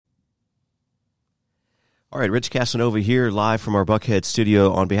All right, Rich Casanova here, live from our Buckhead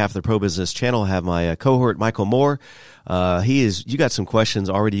studio on behalf of the Pro Business Channel. I have my cohort, Michael Moore. You got some questions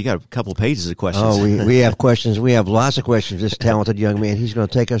already. You got a couple pages of questions. Oh, we have questions. We have lots of questions. This talented young man, he's going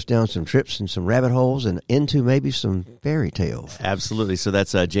to take us down some trips and some rabbit holes and into maybe some fairy tales. Absolutely. So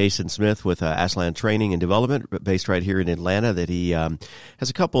that's Jason Smith with Aslan Training and Development, based right here in Atlanta, that he has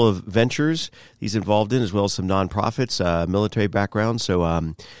a couple of ventures he's involved in, as well as some nonprofits, military background. So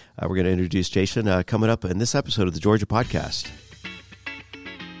we're going to introduce Jason coming up in this episode of the Georgia Podcast.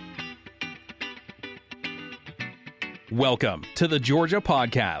 Welcome to the Georgia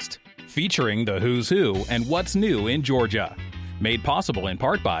Podcast, featuring the who's who and what's new in Georgia. Made possible in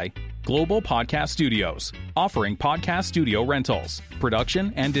part by Global Podcast Studios, offering podcast studio rentals,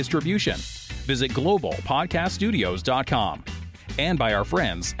 production, and distribution. Visit globalpodcaststudios.com. And by our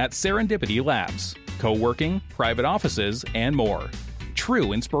friends at Serendipity Labs, co-working, private offices, and more.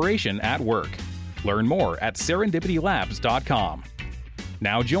 True inspiration at work. Learn more at serendipitylabs.com.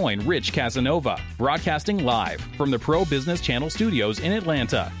 Now join Rich Casanova, broadcasting live from the Pro Business Channel studios in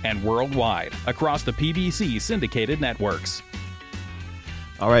Atlanta and worldwide across the PBC syndicated networks.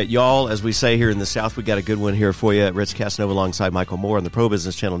 All right, y'all, as we say here in the South, we got a good one here for you. Rich Casanova alongside Michael Moore on the Pro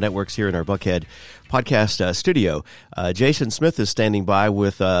Business Channel networks here in our Buckhead podcast studio. Jason Smith is standing by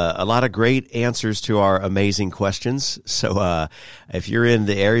with a lot of great answers to our amazing questions. So if you're in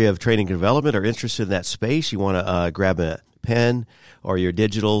the area of training and development or interested in that space, you want to grab a pen or your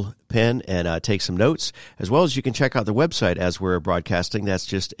digital pen and take some notes, as well as you can check out the website as we're broadcasting. That's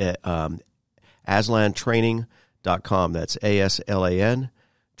just at aslantraining.com. That's ASLAN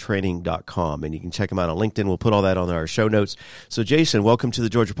training.com. And you can check them out on LinkedIn. We'll put all that on our show notes. So, Jason, welcome to the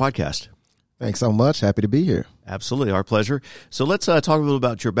Georgia Podcast. Thanks so much. Happy to be here. Absolutely. Our pleasure. So let's talk a little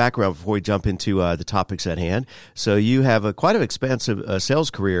about your background before we jump into the topics at hand. So you have quite an expansive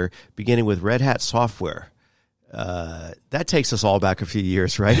sales career, beginning with Red Hat Software. That takes us all back a few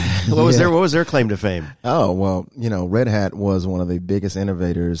years, right? What was their claim to fame? Oh, well, Red Hat was one of the biggest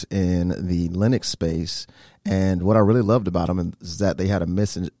innovators in the Linux space. And what I really loved about them is that they had a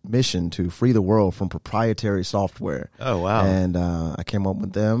mission to free the world from proprietary software. Oh, wow. And I came up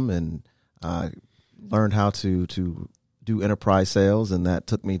with them and learned how to do enterprise sales, and that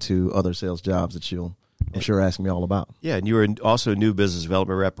took me to other sales jobs that I'm sure ask me all about. Yeah, and you were also a new business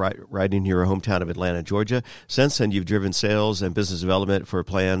development rep right in your hometown of Atlanta, Georgia. Since then, you've driven sales and business development for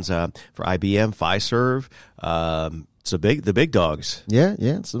plans for IBM, Fiserv, so the big dogs. Yeah,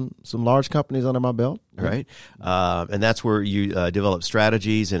 some large companies under my belt. Right, and that's where you developed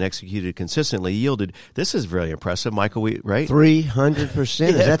strategies and executed consistently, yielded. This is really impressive, Michael. Right, 300%.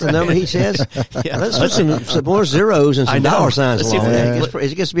 Is that the number he says? Yeah. Let's put some more zeros and some dollar signs along there.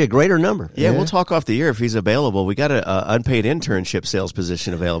 It gets to be a greater number. Yeah, we'll talk off the air if he's available. We got an unpaid internship sales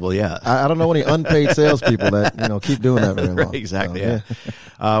position available. Yeah, I don't know any unpaid salespeople that keep doing that very long. Right, exactly. So,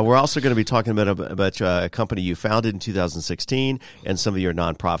 yeah. We're also going to be talking about a company you founded in 2016 and some of your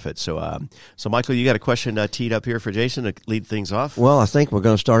nonprofits. So Michael, you got a question teed up here for Jason to lead things off? Well, I think we're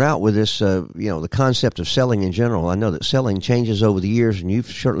going to start out with this, the concept of selling in general. I know that selling changes over the years, and you've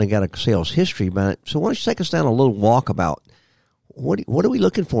certainly got a sales history behind it. So why don't you take us down a little walk about what are we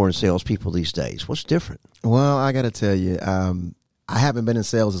looking for in salespeople these days? What's different? Well, I got to tell you, I haven't been in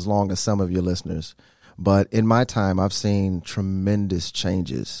sales as long as some of your listeners, but in my time, I've seen tremendous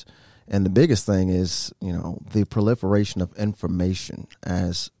changes. And the biggest thing is, the proliferation of information.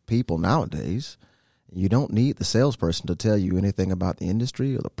 As people nowadays, you don't need the salesperson to tell you anything about the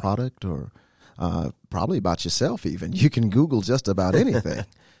industry or the product or probably about yourself even. You can Google just about anything.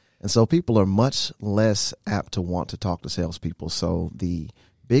 And so people are much less apt to want to talk to salespeople. So the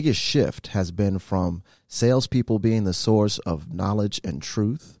biggest shift has been from salespeople being the source of knowledge and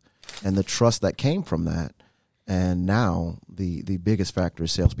truth and the trust that came from that. And now the biggest factor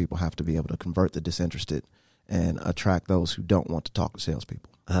is salespeople have to be able to convert the disinterested and attract those who don't want to talk to salespeople.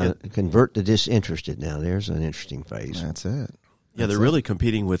 Convert the disinterested. Now, there's an interesting phase. That's it. Yeah, they're really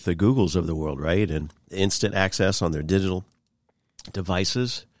competing with the Googles of the world, right? And instant access on their digital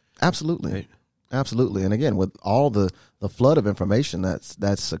devices. Absolutely. Right. Absolutely. And again, with all the flood of information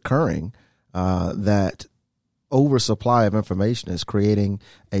that's occurring, that oversupply of information is creating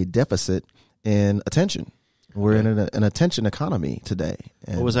a deficit in attention. We're in an attention economy today.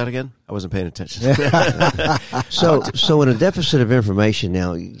 And what was that again? I wasn't paying attention. So in a deficit of information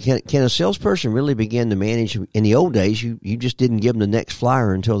now, can a salesperson really begin to manage? In the old days, you just didn't give them the next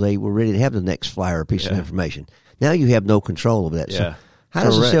flyer until they were ready to have the next flyer or piece of information. Now you have no control over that. So how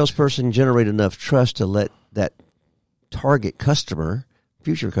does a salesperson generate enough trust to let that target customer,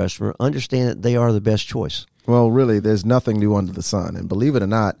 future customer, understand that they are the best choice? Well, really, there's nothing new under the sun. And believe it or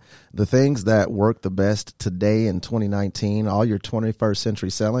not, the things that work the best today in 2019, all your 21st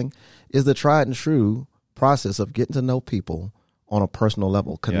century selling, is the tried and true process of getting to know people on a personal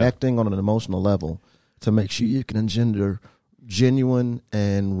level, connecting on an emotional level to make sure you can engender genuine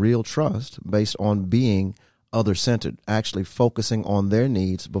and real trust based on being other-centered, actually focusing on their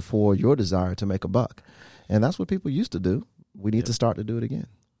needs before your desire to make a buck. And that's what people used to do. We need to start to do it again.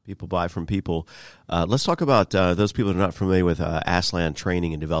 People buy from people. Let's talk about those people that are not familiar with Aslan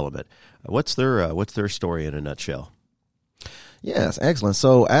Training and Development. What's their story in a nutshell? Yes, excellent.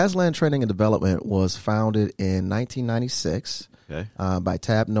 So Aslan Training and Development was founded in 1996 by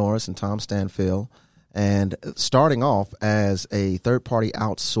Tab Norris and Tom Stanfield, and starting off as a third-party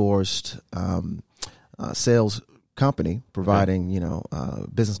outsourced sales company providing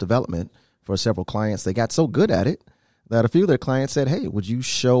business development for several clients. They got so good at it that a few of their clients said, hey, would you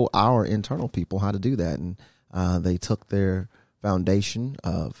show our internal people how to do that? And they took their foundation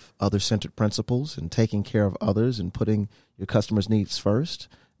of other-centered principles and taking care of others and putting your customers' needs first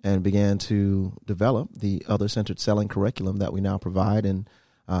and began to develop the other-centered selling curriculum that we now provide in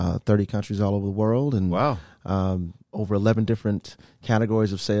 30 countries all over the world. And over 11 different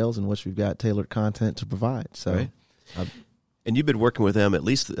categories of sales in which we've got tailored content to provide. So. Right. And you've been working with them at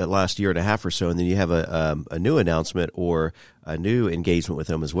least the last year and a half or so, and then you have a new announcement or a new engagement with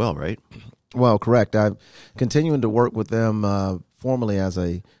them as well, right? Well, correct. I'm continuing to work with them formally as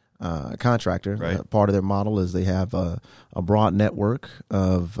a contractor. Right. Part of their model is they have a broad network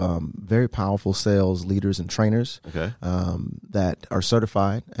of very powerful sales leaders and trainers that are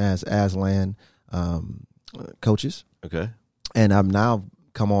certified as Aslan coaches. Okay. And I've now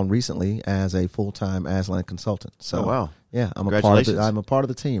come on recently as a full-time Aslan consultant. So, wow. Yeah, I'm a part of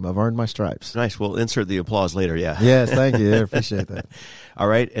the team. I've earned my stripes. Nice. We'll insert the applause later. Yeah. Yes, thank you. I appreciate that. All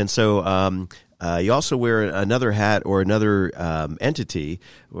right. And so you also wear another hat or another entity.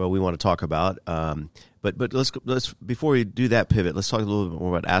 Well, we want to talk about. But let's before we do that pivot, let's talk a little bit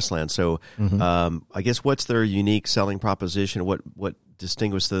more about Aslan. So I guess what's their unique selling proposition? What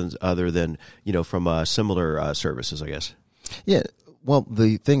distinguishes them other than from similar services? I guess. Yeah. Well,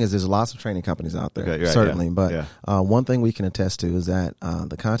 the thing is, there's lots of training companies out there, certainly. But one thing we can attest to is that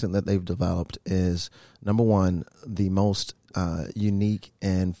the content that they've developed is, number one, the most unique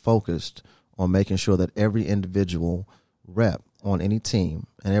and focused on making sure that every individual rep on any team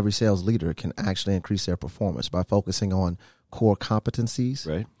and every sales leader can actually increase their performance by focusing on core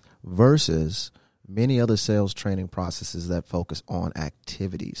competencies versus many other sales training processes that focus on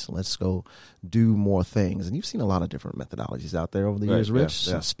activities. Let's go do more things. And you've seen a lot of different methodologies out there over the years, Rich.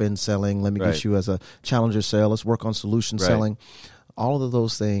 Spin selling, let me get you as a challenger sale. Let's work on solution selling. All of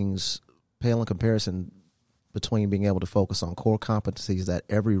those things pale in comparison between being able to focus on core competencies that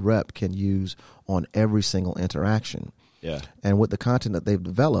every rep can use on every single interaction. Yeah. And with the content that they've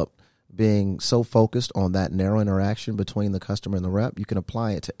developed, being so focused on that narrow interaction between the customer and the rep, you can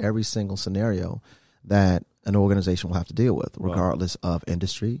apply it to every single scenario that an organization will have to deal with, regardless of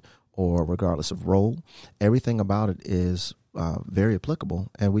industry or regardless of role. Everything about it is very applicable,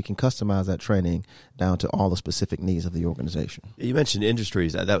 and we can customize that training down to all the specific needs of the organization. You mentioned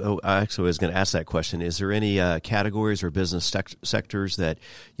industries. I actually was going to ask that question. Is there any categories or business sectors that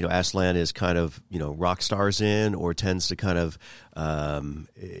Aslan is kind of rock stars in, or tends to kind of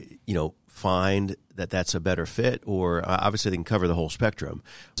find that that's a better fit? Or obviously they can cover the whole spectrum.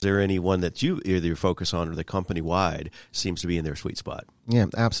 Is there any one that you either focus on or the company wide seems to be in their sweet spot? Yeah,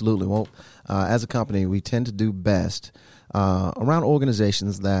 absolutely. Well, as a company, we tend to do best around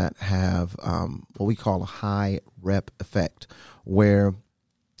organizations that have what we call a high rep effect, where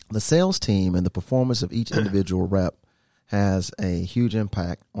the sales team and the performance of each individual rep has a huge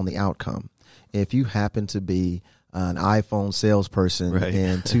impact on the outcome. If you happen to be an iPhone salesperson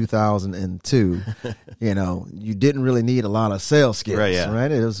in 2002, you didn't really need a lot of sales skills,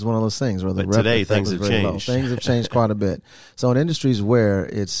 right? It was one of those things where the rep today things have changed. Things have changed quite a bit. So in industries where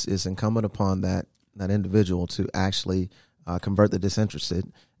it's incumbent upon that individual to actually convert the disinterested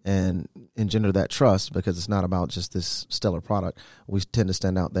and engender that trust, because it's not about just this stellar product, we tend to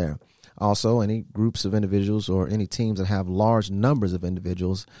stand out there. Also, any groups of individuals or any teams that have large numbers of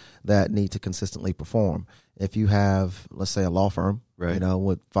individuals that need to consistently perform. If you have, let's say, a law firm,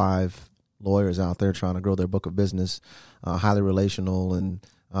 with 5 lawyers out there trying to grow their book of business, highly relational and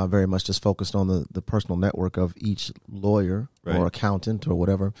very much just focused on the personal network of each lawyer or accountant or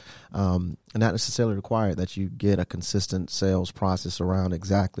whatever, and not necessarily required that you get a consistent sales process around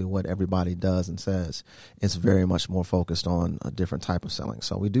exactly what everybody does and says. It's very much more focused on a different type of selling.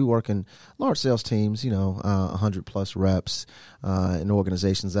 So we do work in large sales teams, 100 plus reps in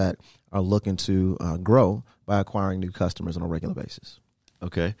organizations that are looking to grow by acquiring new customers on a regular basis.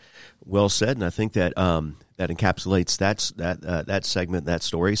 Okay, well said, and I think that that encapsulates that segment, that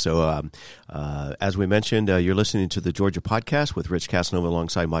story. So, as we mentioned, you're listening to the Georgia Podcast with Rich Casanova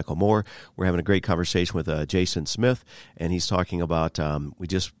alongside Michael Moore. We're having a great conversation with Jason Smith, and he's talking about. We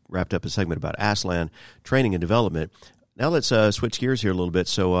just wrapped up a segment about Aslan training and development. Now let's switch gears here a little bit.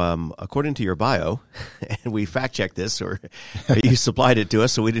 So according to your bio, and we fact-checked this, or you supplied it to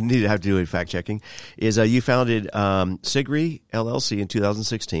us, so we didn't need to have to do any fact-checking, is you founded Sigri LLC in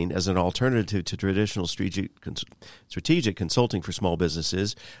 2016 as an alternative to traditional strategic consulting for small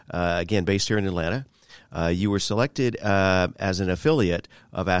businesses, again, based here in Atlanta. You were selected as an affiliate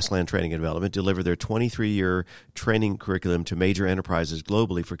of Aslan Training and Development, deliver their 23-year training curriculum to major enterprises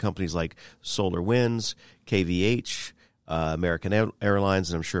globally for companies like SolarWinds, KVH, American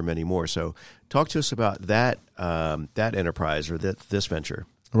Airlines, and I'm sure many more. So talk to us about that enterprise or this venture.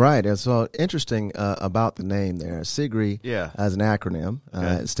 Right. And so interesting about the name there. SIGRI, as an acronym,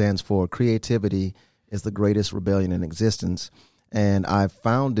 it stands for Creativity is the Greatest Rebellion in Existence. And I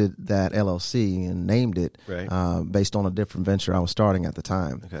founded that LLC and named it based on a different venture I was starting at the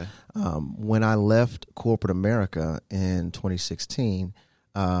time. Okay. When I left corporate America in 2016,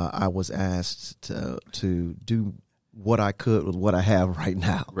 I was asked to do what I could with what I have right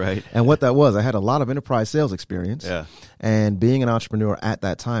now. Right. And what that was, I had a lot of enterprise sales experience. Yeah. And being an entrepreneur at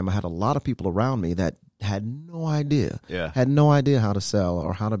that time, I had a lot of people around me that had no idea how to sell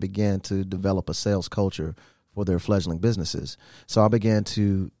or how to begin to develop a sales culture for their fledgling businesses. So I began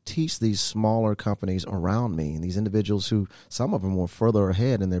to teach these smaller companies around me, and these individuals who, some of them were further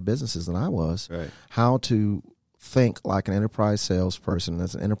ahead in their businesses than I was, how to think like an enterprise salesperson,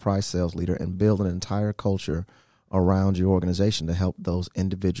 as an enterprise sales leader, and build an entire culture around your organization to help those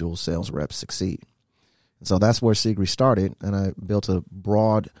individual sales reps succeed. And so that's where Sigri started, and I built a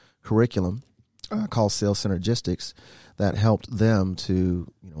broad curriculum called Sales Synergistics that helped them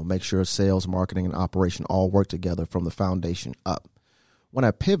to make sure sales, marketing, and operation all work together from the foundation up. When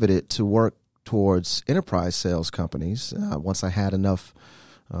I pivoted to work towards enterprise sales companies, once I had enough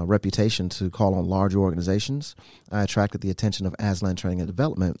reputation to call on large organizations, I attracted the attention of Aslan Training and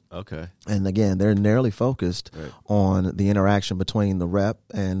Development. Okay. And again, they're narrowly focused on the interaction between the rep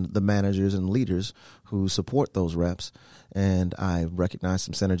and the managers and leaders who support those reps. And I recognized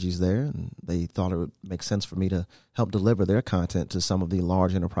some synergies there, and they thought it would make sense for me to help deliver their content to some of the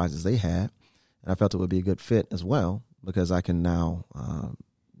large enterprises they had. And I felt it would be a good fit as well, because I can now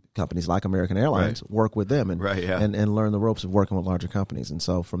companies like American Airlines work with them and learn the ropes of working with larger companies. And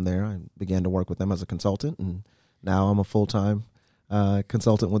so from there, I began to work with them as a consultant, and now I'm a full-time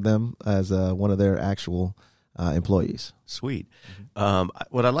consultant with them as one of their actual employees. Sweet.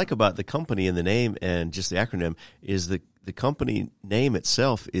 What I like about the company and the name and just the acronym is the company name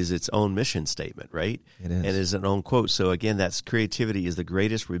itself is its own mission statement, right? It is. And is an own quote. So again, that's creativity is the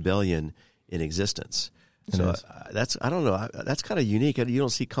greatest rebellion in existence. So that's, I don't know, that's kind of unique. You don't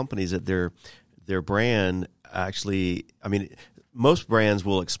see companies that their brand actually, I mean, most brands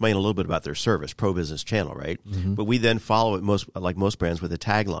will explain a little bit about their service, pro business channel, right? Mm-hmm. But we then follow it like most brands with a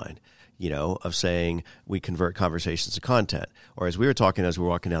tagline, of saying we convert conversations to content. Or as we were talking, as we were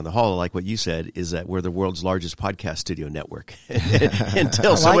walking down the hall, like what you said, is that we're the world's largest podcast studio network.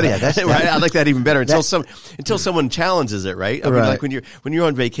 Until somebody, right? I like that even better. Until someone challenges it, right? I mean, like when you're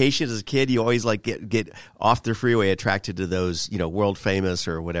on vacation as a kid, you always like get off the freeway attracted to those, world famous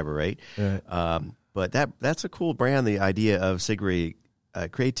or whatever, right? But that's a cool brand. The idea of Sigri,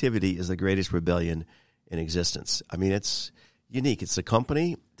 creativity is the greatest rebellion in existence. I mean, it's unique. It's a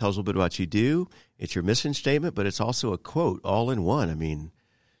company, tells a little bit about what you do. It's your mission statement, but it's also a quote all in one. I mean,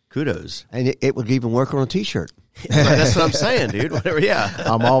 kudos. And it would even work on a T-shirt. That's what I'm saying, dude. Whatever,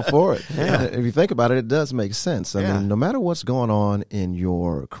 I'm all for it. Yeah. If you think about it, it does make sense. I mean, no matter what's going on in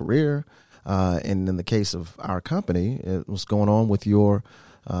your career, and in the case of our company, what's going on with your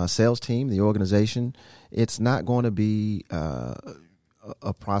sales team, the organization, it's not going to be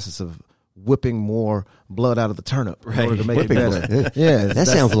a process of whipping more blood out of the turnip in order to make it better. That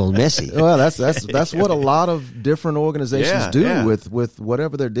sounds a little messy. Well, that's what a lot of different organizations do with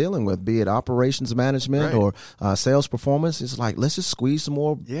whatever they're dealing with, be it operations management or sales performance. It's like, let's just squeeze some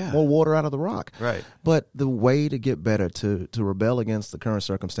more water out of the rock. Right. But the way to get better, to rebel against the current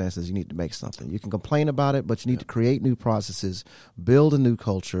circumstances, you need to make something. You can complain about it, but you need to create new processes, build a new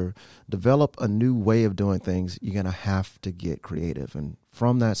culture, develop a new way of doing things. You're going to have to get creative. And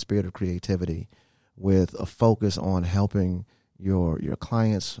from that spirit of creativity, with a focus on helping your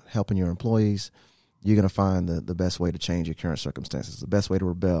clients, helping your employees, you're going to find the best way to change your current circumstances, the best way to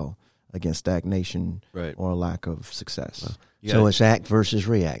rebel against stagnation Right. or a lack of success. So it's act versus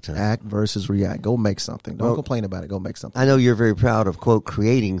react. Huh? Act versus react. Go make something. Don't complain about it. Go make something. I know you're very proud of, quote,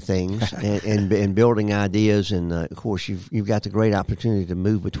 creating things and building ideas. And, of course, you've got the great opportunity to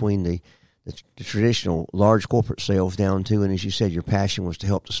move between the traditional large corporate sales down to, and as you said, your passion was to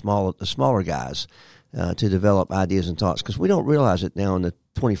help the smaller guys to develop ideas and thoughts. Because we don't realize it now in the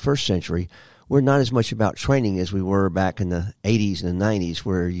 21st century. We're not as much about training as we were back in the 80s and the 90s,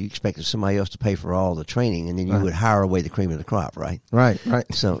 where you expected somebody else to pay for all the training, and then you would hire away the cream of the crop, right? Right.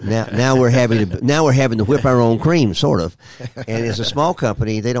 So now we're having to whip our own cream, sort of. And as a small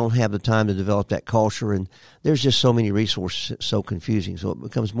company, they don't have the time to develop that culture, and there's just so many resources, it's so confusing. So it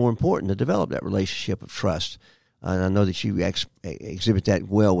becomes more important to develop that relationship of trust. And I know that you exhibit that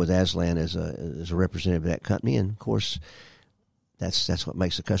well with Aslan as a representative of that company, and of course, that's what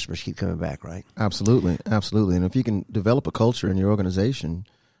makes the customers keep coming back, right? Absolutely. And if you can develop a culture in your organization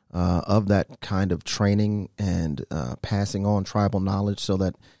of that kind of training and passing on tribal knowledge so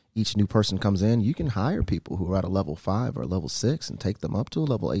that each new person comes in, you can hire people who are at a level 5 or level 6 and take them up to a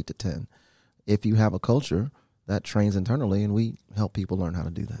level 8 to 10. If you have a culture that trains internally, and we help people learn how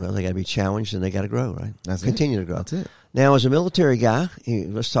to do that. Well, they got to be challenged and they got to grow, right? Continue to grow. That's it. Now, as a military guy,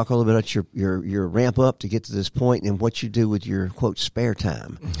 let's talk a little bit about your ramp up to get to this point and what you do with your, quote, spare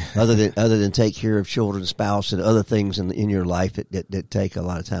time, other than take care of children, spouse, and other things in your life that take a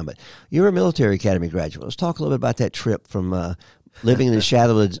lot of time. But you're a military academy graduate. Let's talk a little bit about that trip from living in the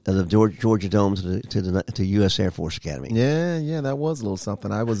shadow of the Georgia Dome to U.S. Air Force Academy. Yeah, that was a little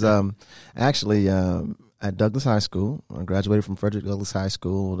something. I was actually at Douglas High School. I graduated from Frederick Douglass High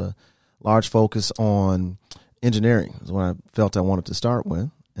School with a large focus on engineering. Is what I felt I wanted to start with.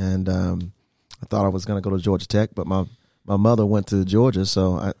 And I thought I was going to go to Georgia Tech, but my mother went to Georgia,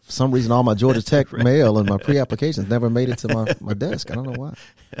 so for some reason all my Georgia Tech mail and my pre-applications never made it to my desk. I don't know why.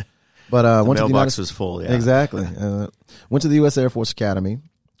 But went to the mailbox was full, yeah. Exactly. Went to the U.S. Air Force Academy.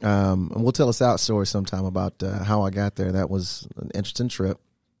 And we'll tell a sad story sometime about how I got there. That was an interesting trip.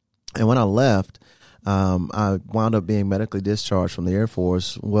 And when I left, I wound up being medically discharged from the Air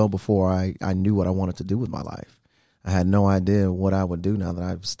Force well before I knew what I wanted to do with my life. I had no idea what I would do now that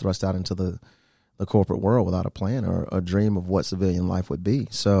I was thrust out into the corporate world without a plan or a dream of what civilian life would be.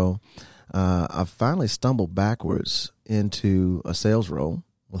 So I finally stumbled backwards into a sales role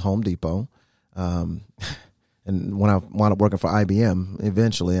with Home Depot. And when I wound up working for IBM,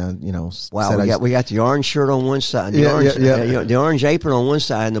 eventually, we got the orange shirt on one side, the orange apron on one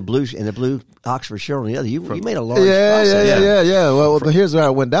side, and the blue Oxford shirt on the other. You made a large process. Yeah. Well, here's where I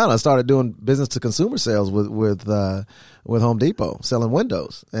went down. I started doing business to consumer sales with Home Depot, selling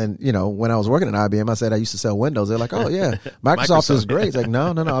Windows. And when I was working at IBM, I said I used to sell Windows. They're like, oh yeah, Microsoft is great. It's like no,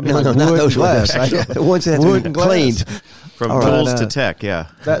 I mean wood and glass. The ones that have to be cleaned. From tools to tech, yeah.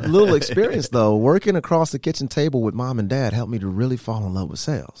 That little experience, though, working across the kitchen table with mom and dad helped me to really fall in love with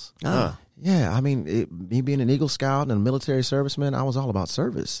sales. Yeah, I mean, me being an Eagle Scout and a military serviceman, I was all about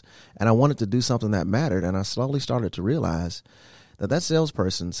service. And I wanted to do something that mattered. And I slowly started to realize that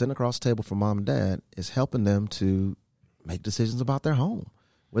salesperson sitting across the table from mom and dad is helping them to make decisions about their home,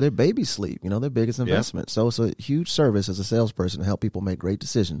 where their babies sleep, their biggest investment. Yeah. So it's a huge service as a salesperson to help people make great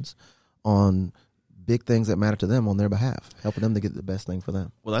decisions on big things that matter to them on their behalf, helping them to get the best thing for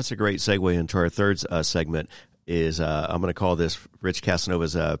them. Well, that's a great segue into our third segment. I'm going to call this Rich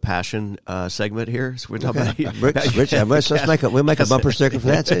Casanova's passion segment here. So we're talking about Rich, we'll make a bumper sticker for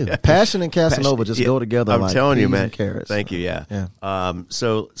that too. Passion and Casanova just go together. I'm telling you, man. Carrots. Thank you. Yeah.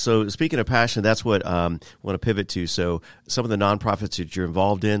 So speaking of passion, that's what I want to pivot to. So some of the nonprofits that you're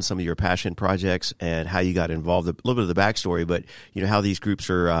involved in, some of your passion projects, and how you got involved. A little bit of the backstory, but how these groups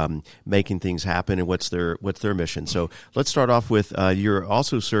are making things happen and what's their mission. So let's start off with you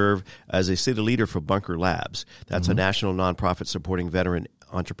also serve as a city leader for Bunker Labs. That's a national nonprofit supporting veteran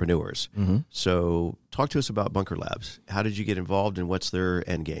entrepreneurs. Mm-hmm. So talk to us about Bunker Labs. How did you get involved and what's their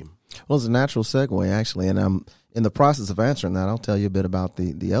end game? Well, it's a natural segue, actually. And in the process of answering that, I'll tell you a bit about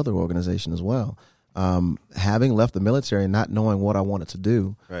the other organization as well. Having left the military and not knowing what I wanted to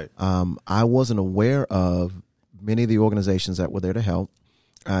do, right. I wasn't aware of many of the organizations that were there to help.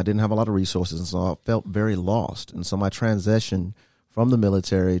 I didn't have a lot of resources, and so I felt very lost. And so my transition from the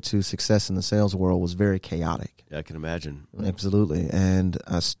military to success in the sales world was very chaotic. Yeah, I can imagine. Absolutely. And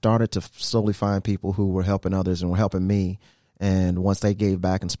I started to slowly find people who were helping others and were helping me. And once they gave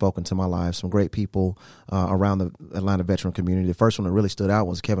back and spoke into my life, some great people around the Atlanta veteran community. The first one that really stood out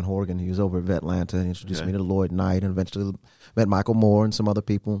was Kevin Horgan. He was over at Vetlanta and introduced me to Lloyd Knight, and eventually met Michael Moore and some other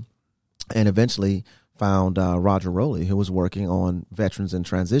people. And eventually found Roger Rowley, who was working on veterans in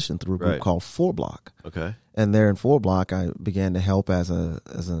transition through a group called 4Block. Okay. And there in 4Block, I began to help as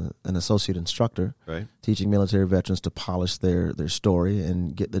an associate instructor, teaching military veterans to polish their story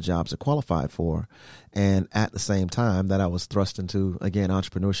and get the jobs they're qualified for. And at the same time that I was thrust into, again,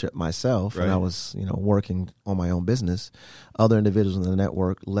 entrepreneurship myself, and I was, working on my own business, other individuals in the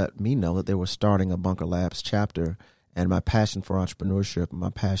network let me know that they were starting a Bunker Labs chapter. And my passion for entrepreneurship, my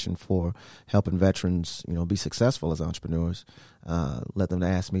passion for helping veterans, be successful as entrepreneurs, led them to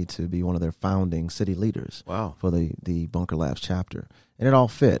ask me to be one of their founding city leaders for the Bunker Labs chapter. And it all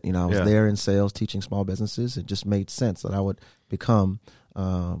fit. I was there in sales, teaching small businesses. It just made sense that I would become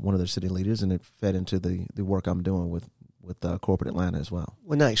one of their city leaders, and it fed into the work I'm doing with corporate Atlanta as well.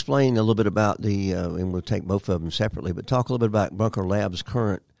 Well, now explain a little bit about and we'll take both of them separately, but talk a little bit about Bunker Labs'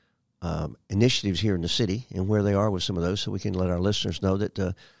 current initiatives here in the city and where they are with some of those, so we can let our listeners know that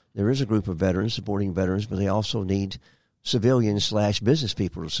there is a group of veterans supporting veterans, but they also need civilians/business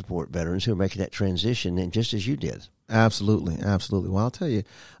people to support veterans who are making that transition, and just as you did. Absolutely. Well, I'll tell you,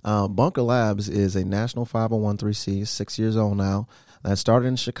 Bunker Labs is a national 501(c)(3), 6 years old now, that started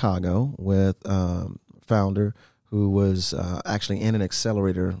in Chicago with founder who was actually in an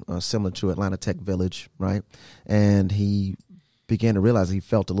accelerator similar to Atlanta Tech Village, right? And he began to realize he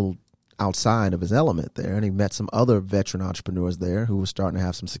felt a little outside of his element there, and he met some other veteran entrepreneurs there who were starting to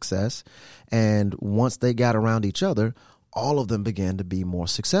have some success. And once they got around each other, all of them began to be more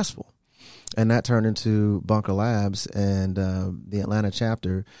successful. And that turned into Bunker Labs, and the Atlanta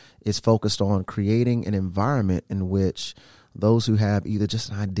chapter is focused on creating an environment in which those who have either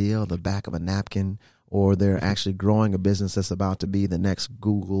just an idea on the back of a napkin, or they're actually growing a business that's about to be the next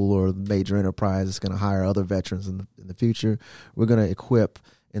Google or major enterprise that's going to hire other veterans in the future, we're going to equip,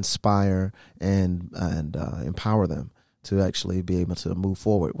 inspire, and empower them to actually be able to move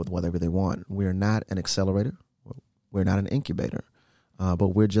forward with whatever they want. We're not an accelerator. We're not an incubator. But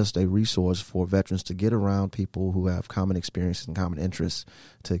we're just a resource for veterans to get around people who have common experiences and common interests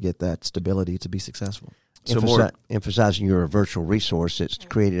to get that stability to be successful. So emphasizing you're a virtual resource that's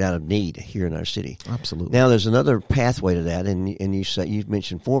created out of need here in our city. Absolutely. Now, there's another pathway to that, and you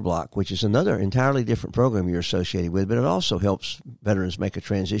mentioned 4Block, which is another entirely different program you're associated with, but it also helps veterans make a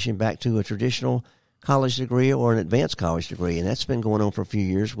transition back to a traditional college degree or an advanced college degree, and that's been going on for a few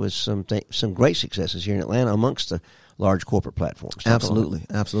years with some great successes here in Atlanta amongst the large corporate platforms.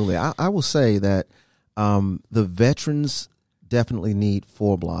 Absolutely. I will say that the veterans definitely need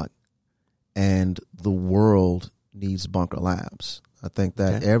 4Block, and the world needs Bunker Labs. I think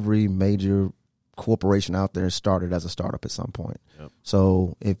that every major corporation out there started as a startup at some point. Yep.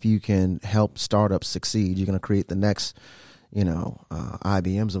 So if you can help startups succeed, you're going to create the next,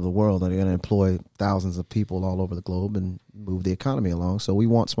 IBMs of the world that are going to employ thousands of people all over the globe and move the economy along. So we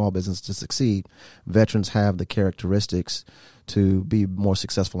want small business to succeed. Veterans have the characteristics to be more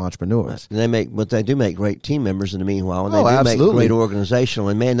successful entrepreneurs. And they do make great team members in the meanwhile, and they do make great organizational,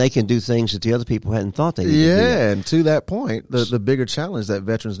 and man, they can do things that the other people hadn't thought they could do. Yeah, and to that point, the bigger challenge that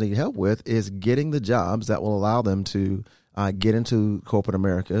veterans need help with is getting the jobs that will allow them to get into corporate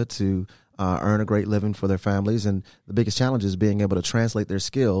America, to earn a great living for their families. And the biggest challenge is being able to translate their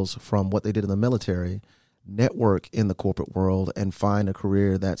skills from what they did in the military, network in the corporate world, and find a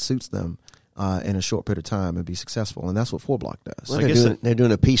career that suits them in a short period of time and be successful. And that's what 4Block does. Well, they're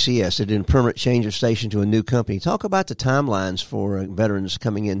doing a PCS. They're doing permanent change of station to a new company. Talk about the timelines for veterans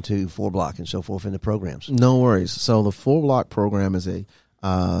coming into 4Block and so forth in the programs. No worries. So the 4Block program is a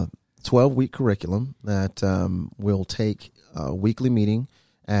 12-week curriculum that will take a weekly meeting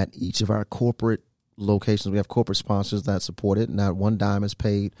at each of our corporate locations. We have corporate sponsors that support it. Not one dime is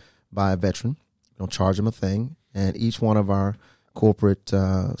paid by a veteran. Don't charge them a thing. And each one of our corporate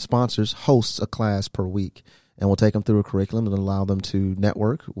sponsors hosts a class per week. And we'll take them through a curriculum and allow them to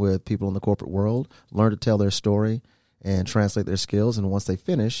network with people in the corporate world, learn to tell their story, and translate their skills. And once they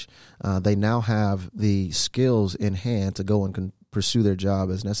finish, they now have the skills in hand to go and pursue their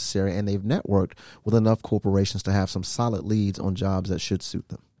job as necessary, and they've networked with enough corporations to have some solid leads on jobs that should suit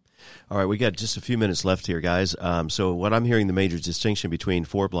them. All right, we got just a few minutes left here, guys. So what I'm hearing, the major distinction between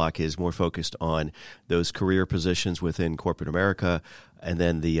 4Block is more focused on those career positions within corporate America, and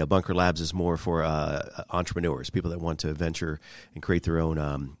then the Bunker Labs is more for entrepreneurs, people that want to venture and create their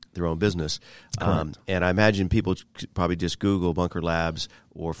own business. And I imagine people probably just Google Bunker Labs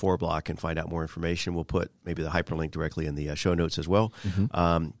or 4Block and find out more information. We'll put maybe the hyperlink directly in the show notes as well.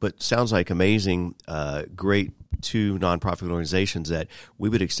 Mm-hmm. But sounds like amazing, great two nonprofit organizations that we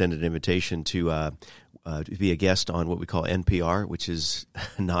would extend an invitation to to be a guest on what we call NPR, which is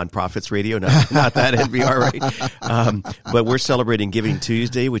nonprofits radio, not that NPR, right? But we're celebrating Giving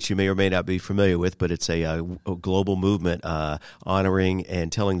Tuesday, which you may or may not be familiar with, but it's a global movement honoring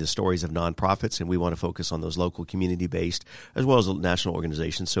and telling the stories of nonprofits, and we want to focus on those local community-based as well as national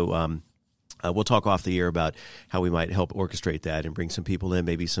organizations. So we'll talk off the air about how we might help orchestrate that and bring some people in,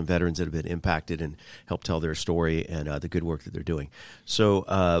 maybe some veterans that have been impacted, and help tell their story and the good work that they're doing.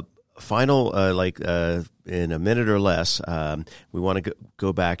 So final, in a minute or less, we want to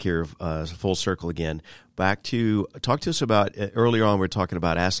go back here full circle again. Back to talk to us about, earlier on we were talking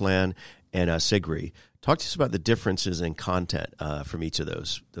about Aslan and Sigri. Talk to us about the differences in content from each of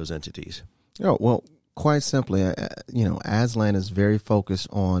those entities. Oh, well, quite simply, Aslan is very focused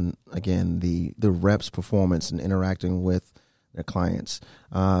on, again, the reps' performance and interacting with their clients.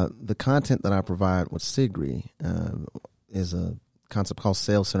 The content that I provide with Sigri is a concept called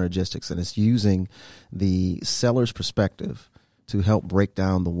sales synergistics, and it's using the seller's perspective to help break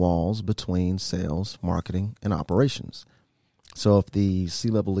down the walls between sales, marketing, and operations. So if the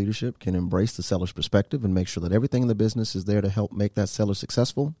C-level leadership can embrace the seller's perspective and make sure that everything in the business is there to help make that seller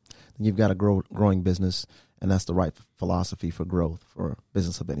successful, then you've got a growing business, and that's the right philosophy for growth for a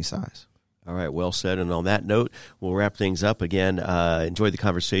business of any size. All right, well said. And on that note, we'll wrap things up. Again, enjoy the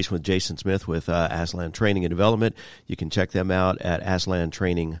conversation with Jason Smith with Aslan Training and Development. You can check them out at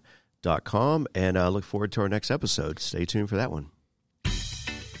aslantraining.com, and look forward to our next episode. Stay tuned for that one.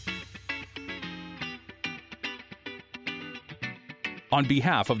 On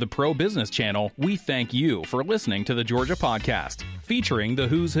behalf of the Pro Business Channel, we thank you for listening to the Georgia Podcast, featuring the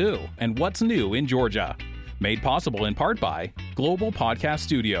who's who and what's new in Georgia. Made possible in part by Global Podcast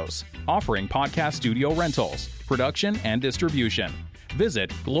Studios, offering podcast studio rentals, production, and distribution.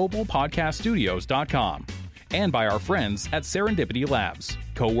 Visit globalpodcaststudios.com. And by our friends at Serendipity Labs,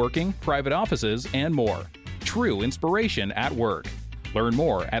 co-working, private offices, and more. True inspiration at work. Learn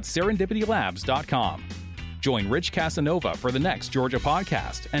more at serendipitylabs.com. Join Rich Casanova for the next Georgia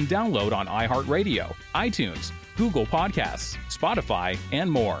Podcast and download on iHeartRadio, iTunes, Google Podcasts, Spotify,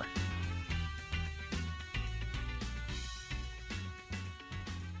 and more.